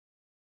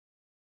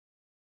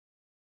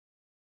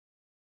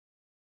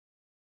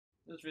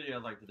In this video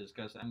I'd like to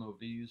discuss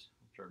MOVs,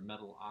 which are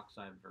metal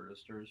oxide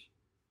varistors,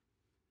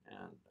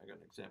 and I got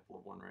an example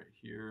of one right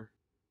here.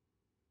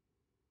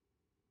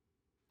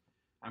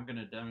 I'm going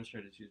to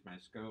demonstrate it, use my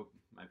scope,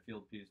 my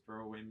field piece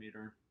throwaway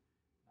meter,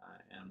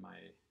 and my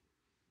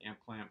amp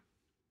clamp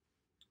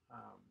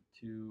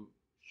to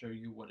show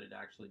you what it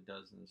actually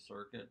does in the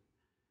circuit.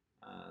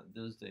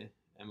 This is the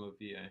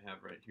MOV I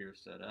have right here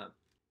set up,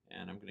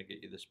 and I'm going to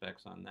get you the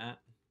specs on that.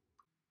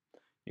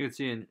 You can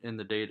see in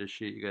the data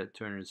sheet you got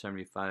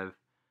 275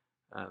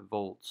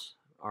 volts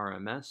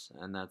RMS,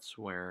 and that's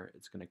where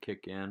it's going to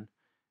kick in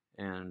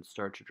and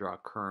start to draw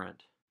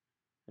current.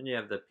 And you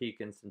have the peak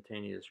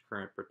instantaneous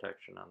current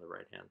protection on the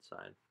right hand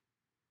side.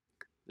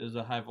 This is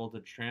a high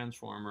voltage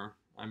transformer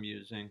I'm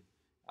using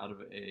out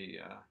of a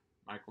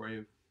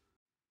microwave.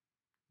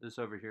 This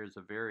over here is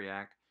a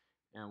Variac,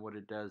 and what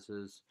it does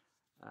is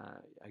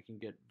I can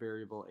get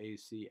variable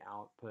AC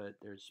output.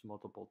 There's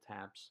multiple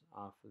taps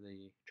off of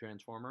the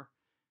transformer,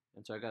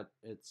 and so I got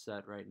it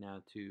set right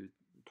now to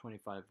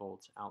 25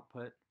 volts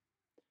output,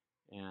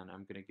 and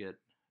I'm going to get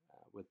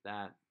with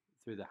that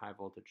through the high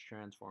voltage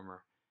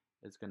transformer,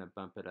 it's going to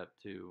bump it up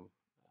to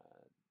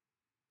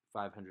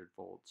 500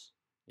 volts,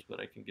 but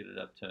I can get it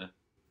up to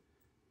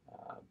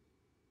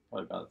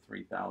probably about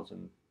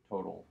 3,000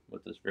 total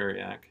with this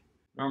Variac.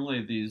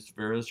 Normally these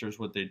varistors,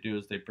 what they do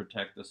is they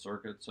protect the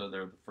circuit, so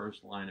they're the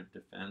first line of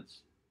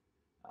defense.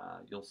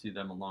 You'll see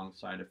them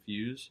alongside a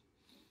fuse,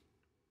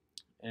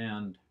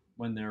 and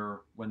when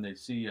they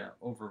see an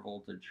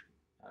overvoltage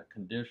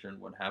condition,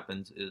 what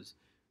happens is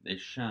they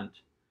shunt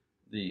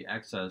the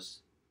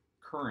excess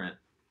current.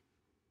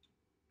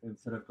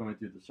 Instead of going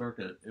through the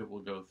circuit, it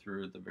will go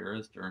through the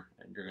varistor,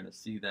 and you're going to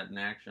see that in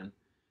action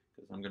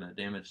because I'm going to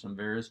damage some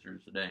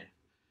varistors today.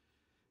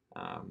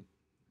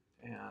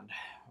 And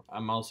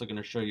I'm also going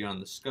to show you on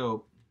the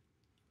scope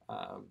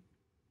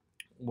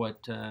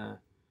what the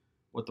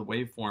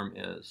waveform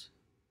is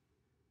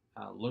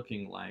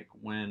looking like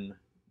when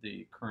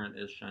the current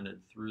is shunted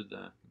through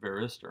the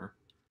varistor.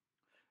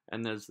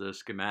 And there's the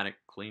schematic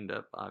cleaned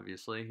up,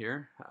 obviously,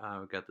 here.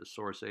 We've got the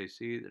source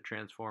AC, the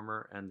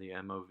transformer, and the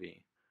MOV. All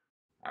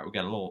right, we've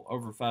got a little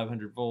over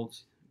 500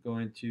 volts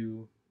going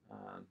to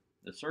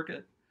the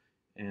circuit,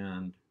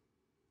 and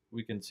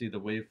we can see the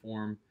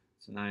waveform.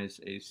 It's a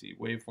nice AC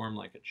waveform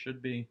like it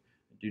should be.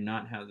 I do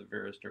not have the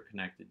varistor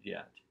connected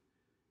yet.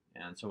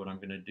 And so what I'm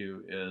going to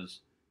do is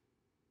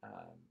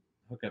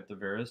hook up the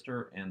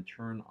varistor and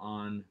turn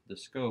on the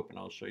scope, and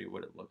I'll show you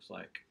what it looks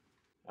like.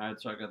 All right,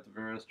 so I got the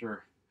varistor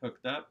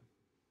hooked up.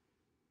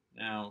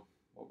 Now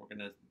what we're going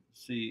to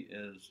see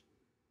is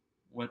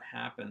what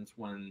happens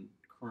when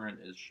current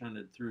is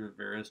shunted through a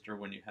varistor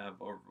when you have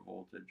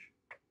overvoltage.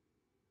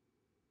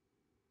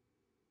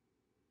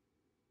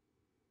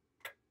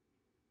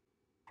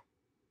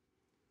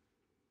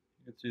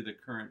 You can see the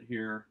current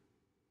here.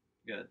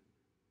 You got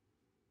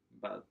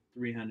about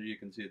 300, you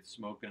can see it's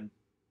smoking,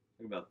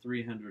 about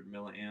 300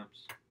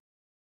 milliamps.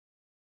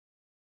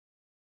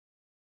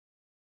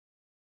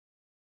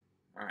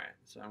 Alright,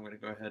 so I'm going to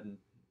go ahead and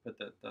put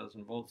that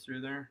 1,000 volts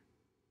through there.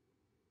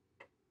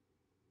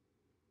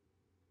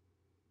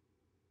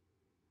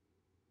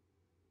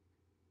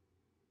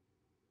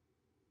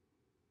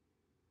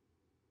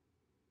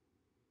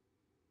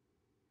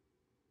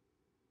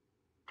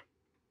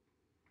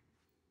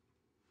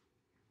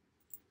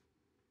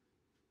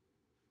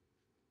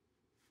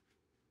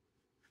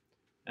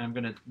 And I'm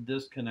going to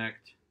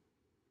disconnect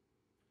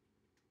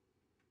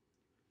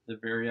the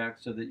Variac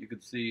so that you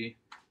can see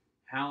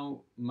how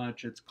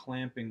much it's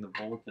clamping the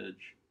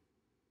voltage.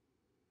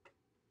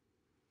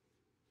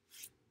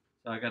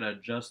 So I got to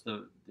adjust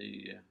the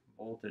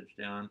voltage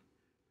down.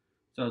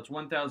 So it's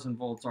 1,000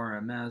 volts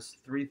RMS,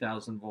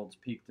 3,000 volts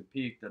peak to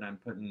peak that I'm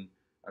putting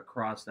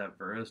across that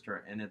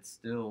varistor, and it's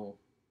still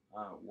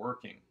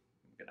working.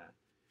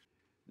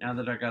 Now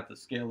that I got the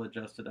scale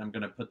adjusted, I'm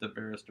going to put the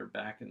varistor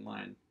back in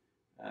line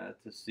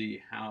to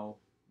see how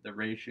the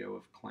ratio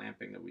of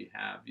clamping that we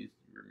have. You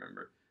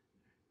remember,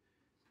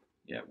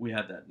 yeah, we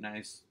had that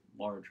nice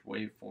large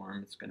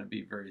waveform. It's going to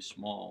be very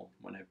small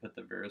when I put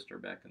the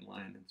varistor back in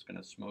line. It's going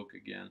to smoke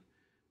again,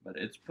 but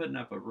it's putting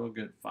up a real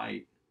good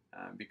fight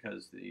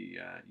because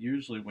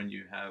usually when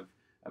you have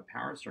a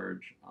power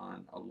surge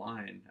on a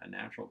line, a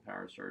natural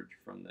power surge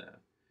from the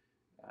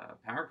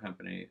power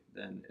company,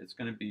 then it's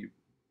going to be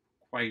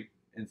quite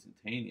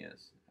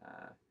instantaneous.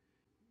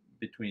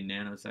 Between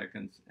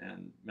nanoseconds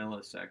and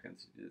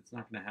milliseconds, it's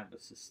not going to have a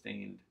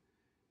sustained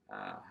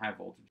high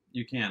voltage.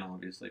 You can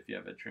obviously, if you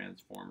have a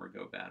transformer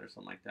go bad or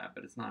something like that,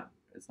 but it's not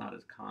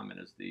as common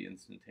as the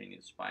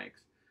instantaneous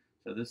spikes.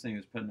 So this thing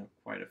is putting up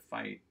quite a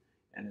fight,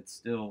 and it's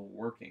still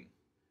working.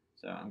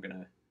 So I'm going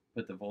to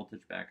put the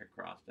voltage back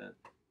across it.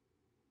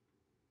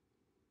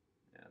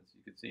 Yeah, so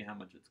you can see how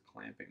much it's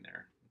clamping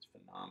there. It's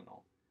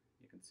phenomenal.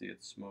 You can see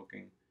it's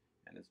smoking,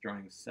 and it's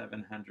drawing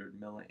 700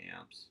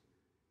 milliamps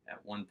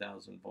at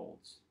 1,000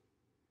 volts.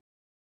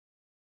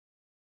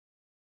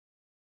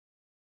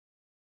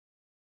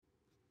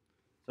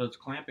 So it's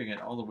clamping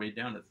it all the way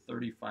down to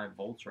 35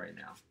 volts right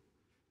now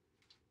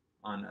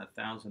on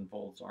 1,000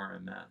 volts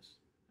RMS.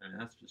 I mean,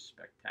 that's just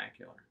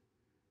spectacular.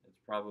 It's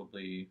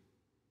probably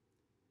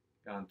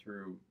gone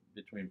through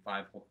between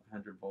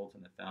 500 volts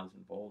and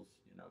 1,000 volts,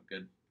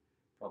 good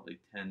probably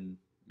 10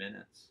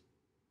 minutes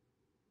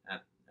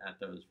at, at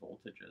those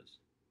voltages.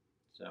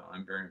 So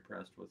I'm very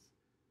impressed with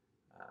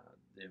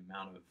the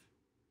amount of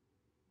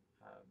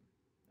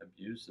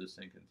abuse this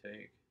thing can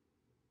take.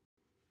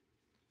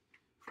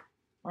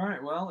 All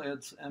right, well,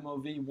 it's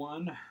MOV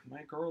 1,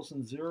 my girl's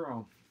in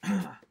 0.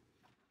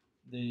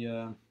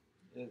 It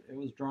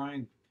was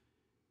drawing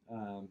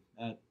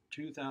at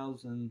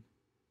 2,000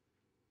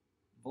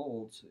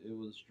 volts. It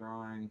was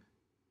drawing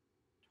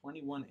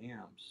 21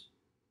 amps,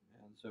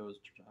 and so it was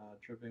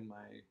tripping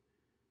my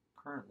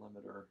current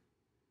limiter,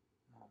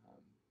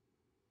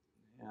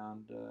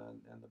 and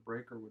the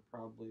breaker would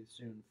probably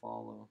soon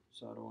follow.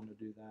 So I don't want to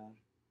do that.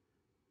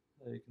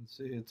 You can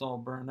see it's all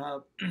burned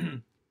up,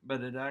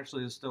 but it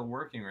actually is still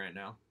working right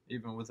now,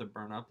 even with it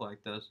burned up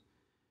like this.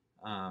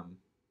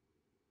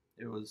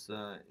 It was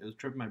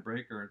tripping my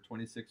breaker at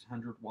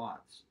 2,600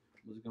 watts.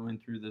 It was going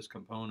through this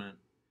component.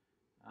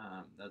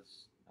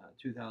 That's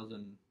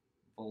 2,000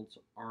 volts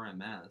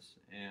RMS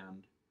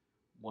and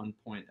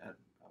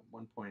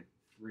 1.3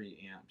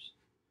 amps.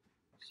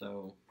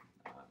 So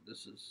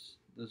this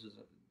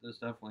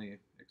definitely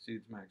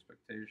exceeds my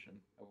expectation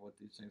of what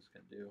these things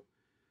can do.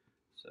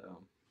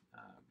 So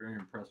very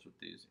impressed with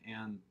these,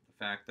 and the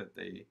fact that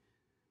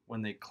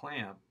when they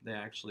clamp, they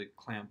actually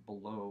clamp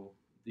below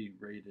the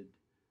rated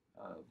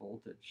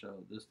voltage.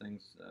 So this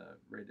thing's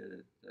rated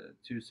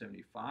at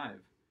 275,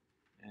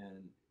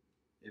 and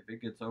if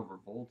it gets over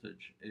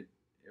voltage, it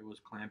was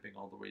clamping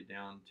all the way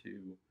down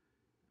to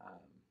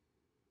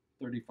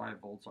 35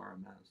 volts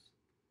RMS.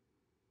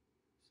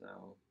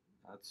 So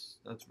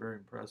that's very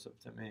impressive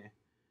to me.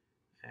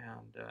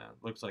 And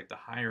looks like the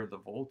higher the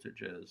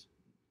voltage is,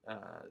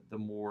 the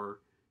more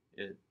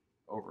it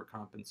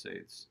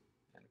overcompensates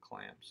and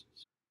clamps.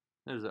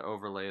 There's an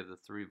overlay of the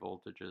 3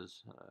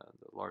 voltages.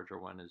 The larger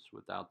one is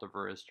without the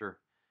varistor.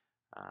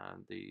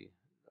 The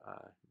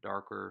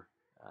darker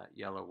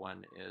yellow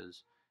one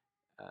is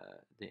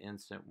the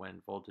instant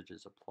when voltage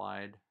is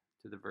applied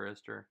to the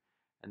varistor,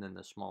 and then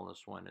the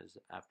smallest one is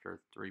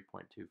after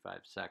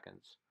 3.25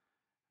 seconds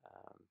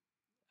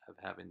of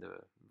having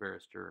the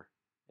varistor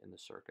in the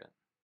circuit.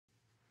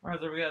 All right,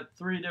 so we got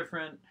 3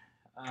 different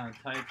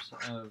types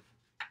of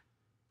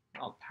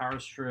power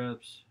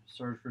strips,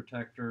 surge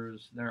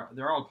protectors.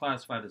 They're all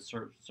classified as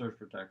surge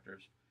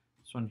protectors.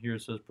 This one here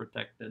says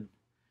protected,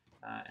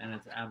 and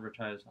it's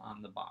advertised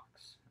on the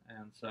box.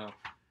 And so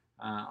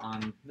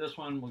on this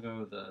one, we'll go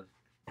with the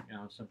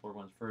simpler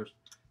ones first.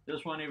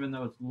 This one, even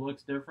though it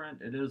looks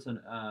different, it is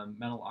a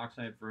metal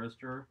oxide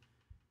varistor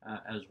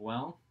as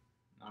well.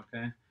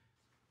 Okay,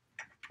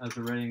 has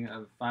a rating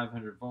of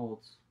 500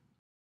 volts.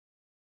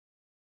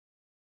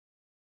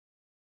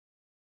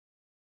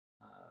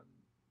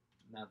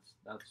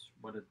 That's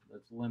what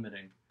it's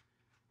limiting.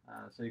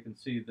 So you can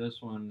see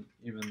this one,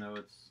 even though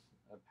it's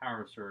a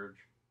power surge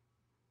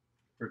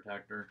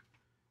protector,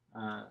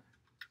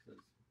 says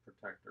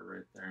protector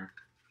right there.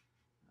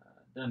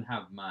 Doesn't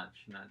have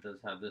much, and it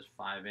does have this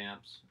 5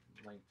 amps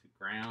linked to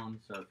ground.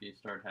 So if you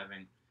start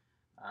having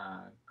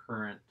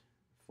current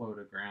flow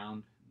to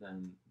ground,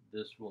 then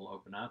this will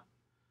open up.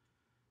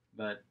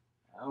 But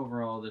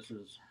overall, this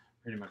is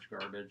pretty much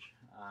garbage.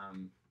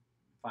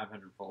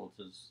 500 volts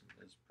is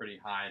pretty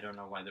high. I don't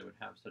know why they would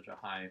have such a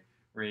high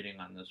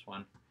rating on this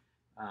one.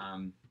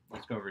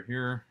 Let's go over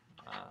here.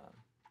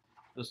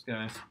 This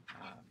guy,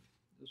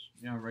 this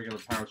regular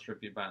power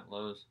strip you buy at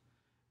Lowe's.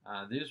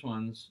 These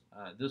ones,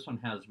 this one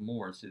has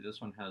more. See, this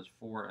one has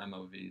 4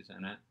 MOVs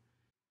in it.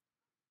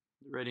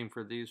 The rating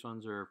for these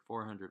ones are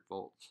 400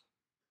 volts.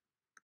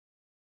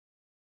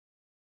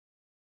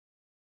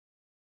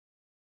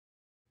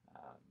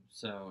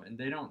 So, and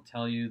they don't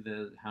tell you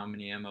how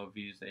many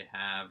MOVs they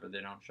have, or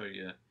they don't show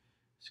you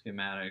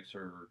schematics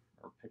or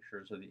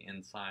pictures of the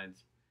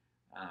insides.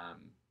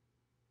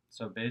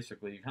 So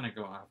basically, you kind of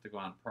have to go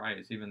on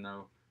price, even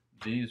though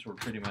these were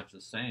pretty much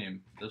the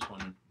same. This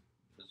one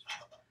is,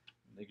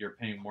 I think you're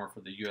paying more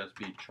for the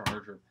USB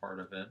charger part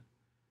of it,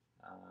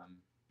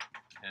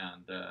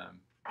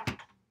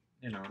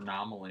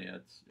 nominally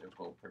it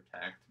will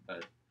protect,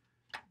 but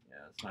yeah,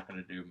 it's not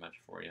going to do much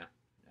for you.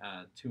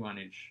 2 on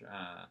each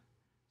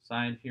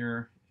side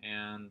here,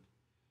 and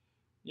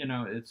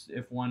it's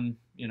if one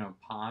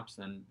pops,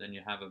 then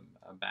you have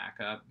a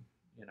backup.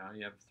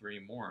 You have 3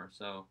 more,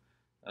 so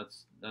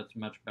that's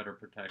much better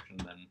protection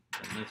than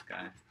this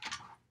guy.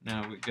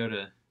 Now we go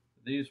to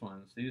these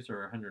ones. These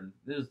are 100.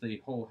 This is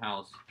the whole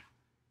house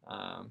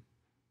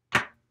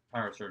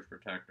power surge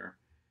protector,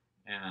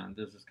 and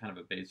this is kind of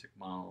a basic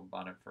model.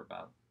 Bought it for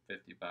about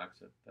 50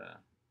 bucks at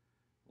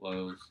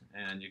Lowe's,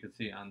 and you can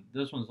see on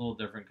this one's a little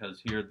different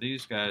because here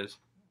these guys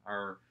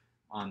are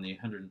on the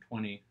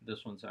 120.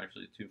 This one's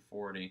actually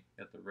 240. You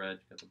got the red,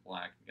 you got the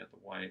black, you got the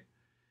white,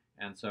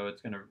 and so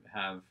it's going to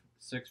have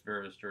 6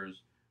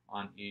 varistors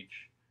on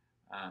each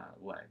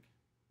leg.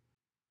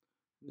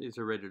 These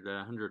are rated at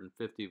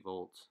 150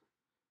 volts,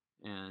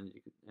 and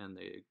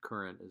the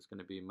current is going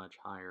to be much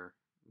higher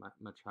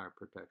much higher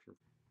protection.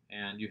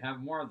 And you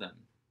have more of them.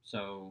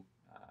 So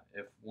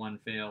if one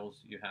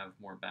fails, you have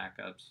more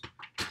backups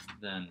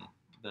than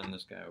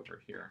this guy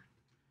over here.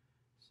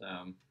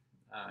 So,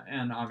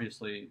 and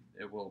obviously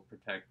it will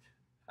protect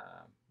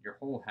your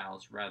whole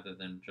house rather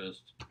than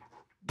just,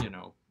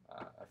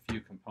 a few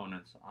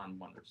components on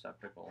one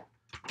receptacle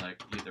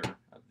like either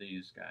of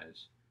these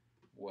guys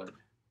would.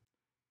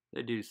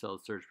 They do sell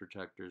surge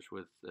protectors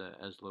with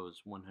as low as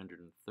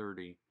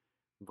 130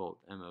 volt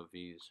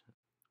MOVs.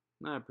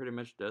 That pretty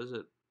much does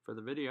it for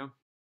the video.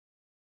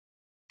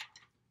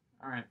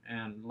 Alright,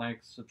 and like,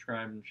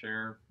 subscribe, and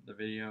share the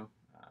video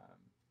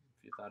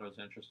if you thought it was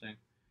interesting.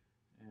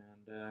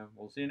 And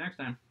we'll see you next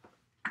time.